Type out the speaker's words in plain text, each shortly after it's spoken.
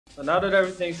Now that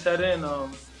everything's set in,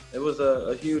 it was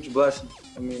a huge blessing.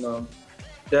 I mean,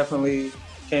 definitely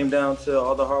came down to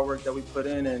all the hard work that we put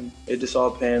in, and it just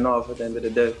all paying off at the end of the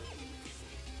day.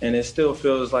 And it still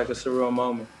feels like a surreal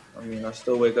moment. I mean, I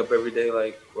still wake up every day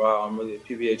like, wow, I'm really a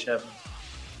PBA champion.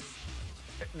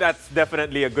 That's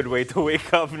definitely a good way to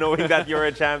wake up, knowing that you're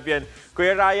a champion.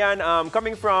 Kuya Ryan,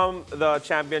 coming from the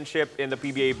championship in the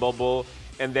PBA bubble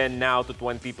and then now to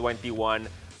 2021,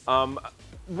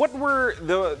 what were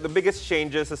the biggest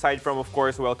changes aside from, of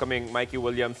course, welcoming Mikey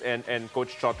Williams and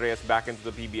Coach Chot Reyes back into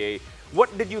the PBA?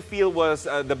 What did you feel was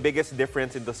the biggest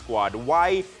difference in the squad?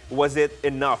 Why was it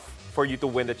enough for you to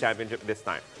win the championship this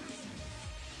time?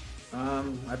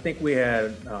 I think we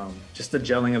had just the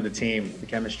gelling of the team, the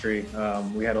chemistry.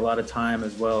 We had a lot of time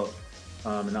as well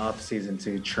in the off season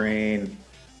to train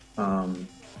and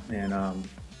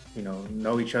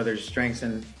know each other's strengths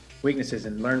and weaknesses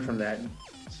and learn from that.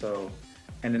 So,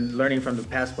 and then learning from the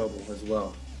past bubble as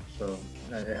well. So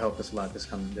it helped us a lot this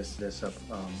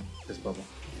bubble.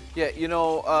 Yeah,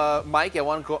 Mike, I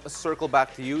want to circle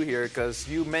back to you here because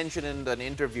you mentioned in an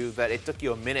interview that it took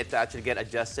you a minute to actually get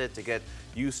adjusted, to get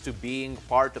used to being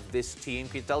part of this team.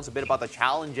 Can you tell us a bit about the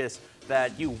challenges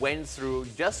that you went through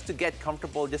just to get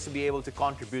comfortable, just to be able to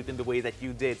contribute in the way that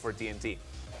you did for TNT?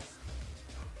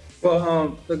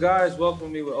 Well, the guys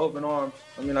welcomed me with open arms.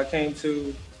 I mean, I came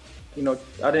to,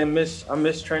 I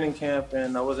missed training camp,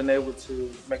 and I wasn't able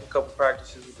to make a couple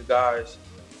practices with the guys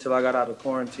till I got out of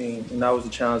quarantine, and that was a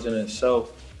challenge in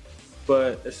itself.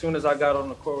 But as soon as I got on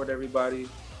the court with everybody,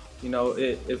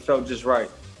 it felt just right.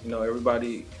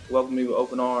 Everybody welcomed me with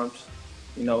open arms,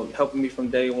 helping me from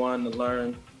day one to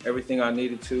learn everything I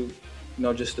needed to,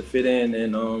 just to fit in.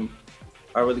 And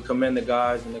I really commend the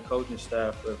guys and the coaching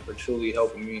staff for truly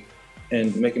helping me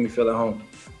and making me feel at home.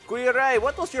 Kuya Rai,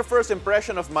 what was your first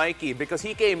impression of Mikey? Because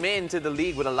he came into the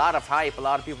league with a lot of hype. A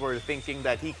lot of people were thinking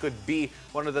that he could be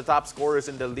one of the top scorers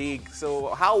in the league.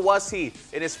 So how was he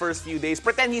in his first few days?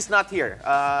 Pretend he's not here.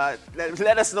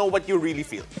 Let us know what you really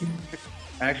feel.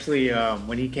 Actually,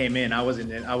 when he came in, I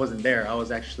wasn't there. I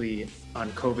was actually on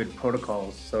COVID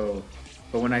protocols.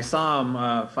 But when I saw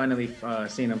him, finally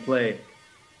seeing him play,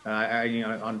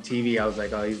 on TV, I was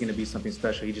like, oh, he's going to be something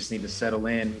special. He just needs to settle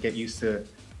in, get used to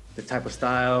the type of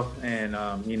style, and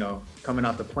coming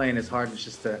off the plane, it's hard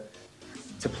just to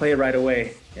play right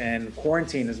away, and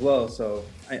quarantine as well. So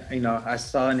I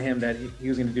saw in him that he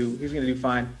was gonna do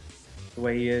fine the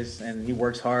way he is, and he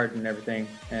works hard and everything,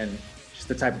 and just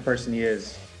the type of person he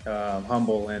is,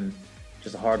 humble and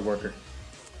just a hard worker.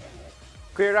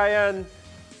 Kuya Ryan,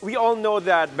 we all know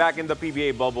that back in the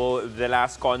PBA bubble, the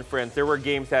last conference, there were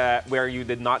games where you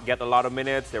did not get a lot of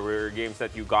minutes. There were games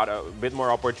that you got a bit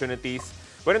more opportunities.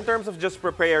 But in terms of just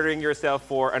preparing yourself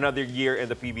for another year in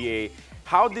the PBA,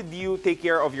 how did you take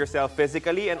care of yourself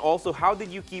physically, and also how did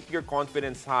you keep your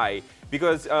confidence high?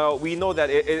 Because we know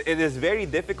that it is very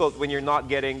difficult when you're not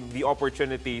getting the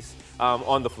opportunities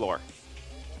on the floor.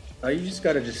 You just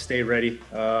got to just stay ready.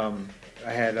 I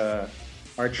had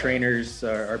our trainers,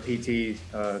 our PT,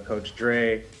 Coach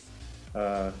Dre,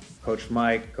 Coach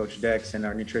Mike, Coach Dex, and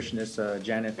our nutritionist,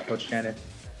 Coach Janet,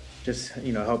 just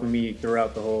helping me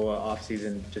throughout the whole off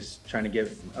season, just trying to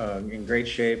get in great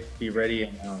shape, be ready,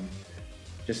 and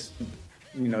just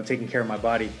taking care of my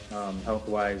body health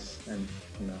wise, and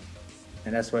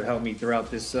and that's what helped me throughout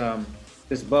this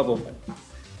this bubble,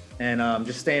 and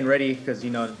just staying ready because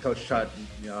Coach Chot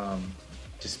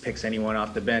just picks anyone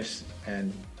off the bench,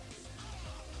 and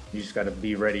you just got to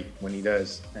be ready when he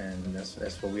does, and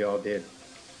that's what we all did.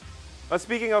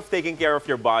 Speaking of taking care of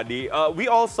your body, we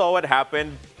all saw what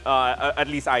happened, at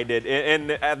least I did,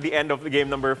 at the end of game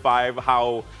number 5,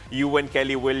 how you and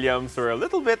Kelly Williams were a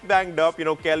little bit banged up.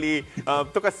 Kelly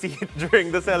took a seat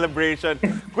during the celebration.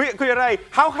 Kuya Rai,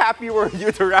 how happy were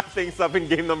you to wrap things up in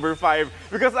game number 5?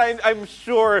 Because I'm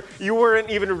sure you weren't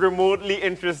even remotely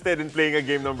interested in playing a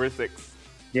game number 6.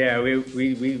 Yeah,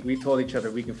 we told each other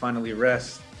we can finally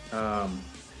rest.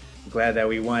 Glad that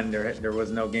we won. There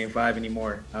was no game 5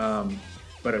 anymore.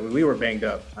 But we were banged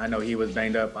up. I know he was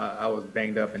banged up. I was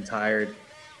banged up and tired.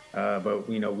 But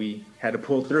we had to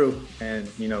pull through and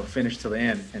finish till the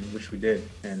end, and which we did.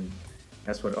 And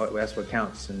that's what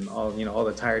counts. And all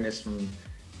the tiredness from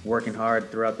working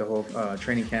hard throughout the whole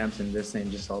training camps and this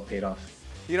thing just all paid off.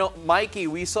 Mikey,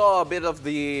 we saw a bit of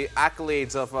the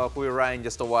accolades of Kuya Ryan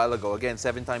just a while ago. Again,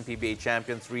 7-time PBA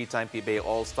champion, 3-time PBA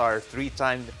All-Star,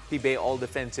 3-time PBA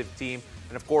All-Defensive Team,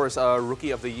 and of course,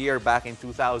 Rookie of the Year back in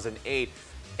 2008.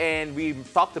 And we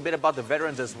talked a bit about the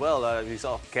veterans as well. We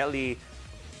saw Kelly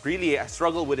really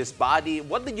struggle with his body.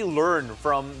 What did you learn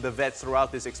from the vets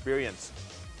throughout this experience?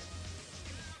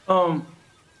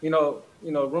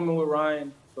 rooming with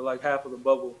Ryan for like half of the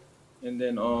bubble, and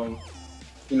then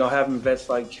having vets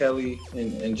like Kelly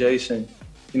and Jason,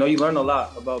 you learn a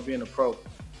lot about being a pro,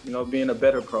 being a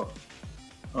better pro,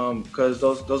 because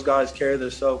those guys carry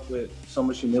themselves with so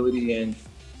much humility and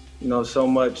so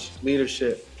much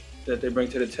leadership that they bring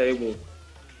to the table.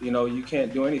 You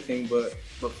can't do anything but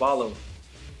follow,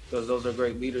 because those are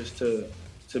great leaders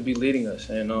to be leading us.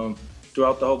 And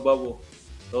throughout the whole bubble,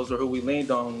 those are who we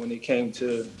leaned on when it came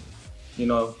to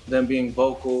them being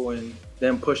vocal and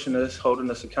them pushing us, holding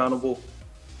us accountable.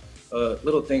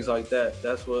 Little things like that.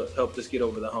 That's what helped us get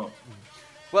over the hump.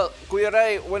 Well, Kuya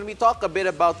Ray, when we talk a bit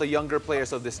about the younger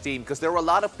players of this team, because there were a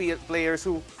lot of players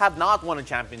who have not won a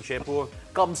championship, who have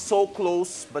come so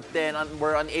close, but then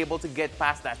were unable to get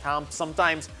past that hump,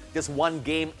 sometimes just one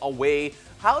game away.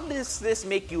 How does this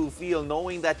make you feel,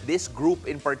 knowing that this group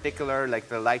in particular, like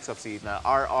the likes of the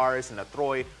RRs and the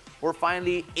Troy, were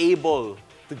finally able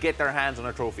to get their hands on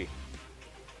a trophy?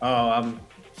 Oh, I'm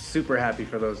super happy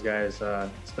for those guys,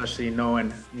 especially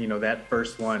knowing, that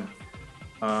first one.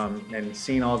 And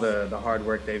seeing all the hard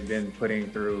work they've been putting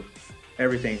through,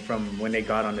 everything from when they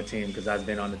got on the team, because I've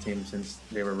been on the team since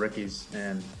they were rookies,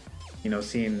 and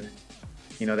seeing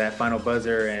that final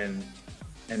buzzer and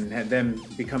them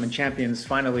becoming champions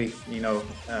finally.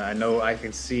 I know I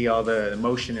can see all the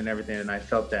emotion and everything, and I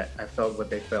felt that. I felt what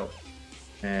they felt,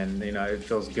 and it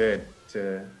feels good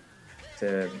to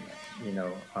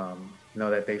know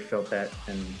that they felt that,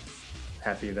 and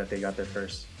happy that they got there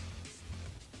first.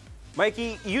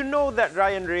 Mikey, you know that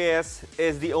Ryan Reyes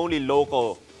is the only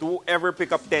local to ever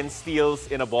pick up 10 steals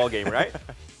in a ball game, right?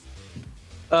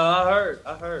 I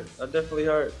heard. I definitely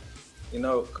heard.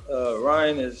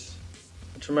 Ryan is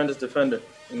a tremendous defender.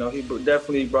 He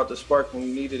definitely brought the spark when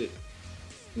we needed it.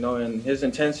 And his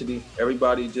intensity,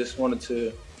 everybody just wanted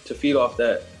to feed off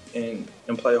that and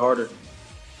play harder.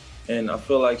 And I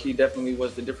feel like he definitely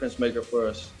was the difference maker for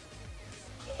us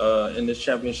in this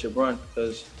championship run,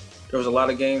 because there was a lot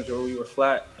of games where we were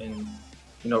flat, and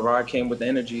Ryan came with the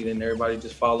energy, then everybody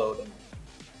just followed and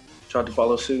tried to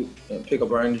follow suit and pick up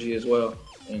our energy as well.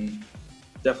 And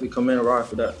definitely commend Ryan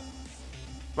for that.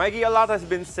 Mikey, a lot has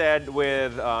been said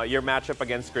with your matchup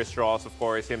against Chris Ross, of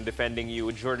course, him defending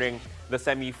you during the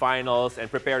semifinals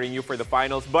and preparing you for the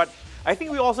finals. But I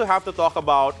think we also have to talk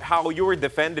about how you were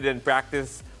defended in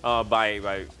practice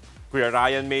by Kuya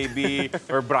Ryan maybe,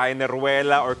 or Brian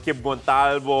Neruela, or Kib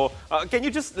Montalvo. Can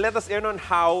you just let us in on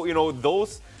how,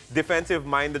 those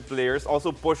defensive-minded players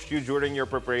also pushed you during your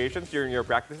preparations, during your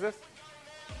practices?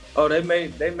 Oh, they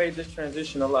made this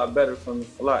transition a lot better,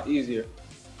 a lot easier.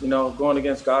 Going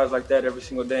against guys like that every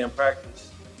single day in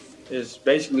practice is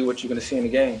basically what you're going to see in the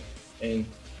game. And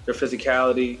their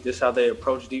physicality, just how they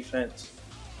approach defense.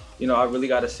 I really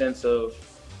got a sense of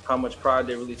how much pride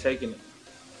they really take in it.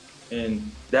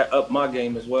 And that upped my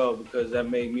game as well, because that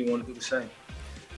made me want to do the same.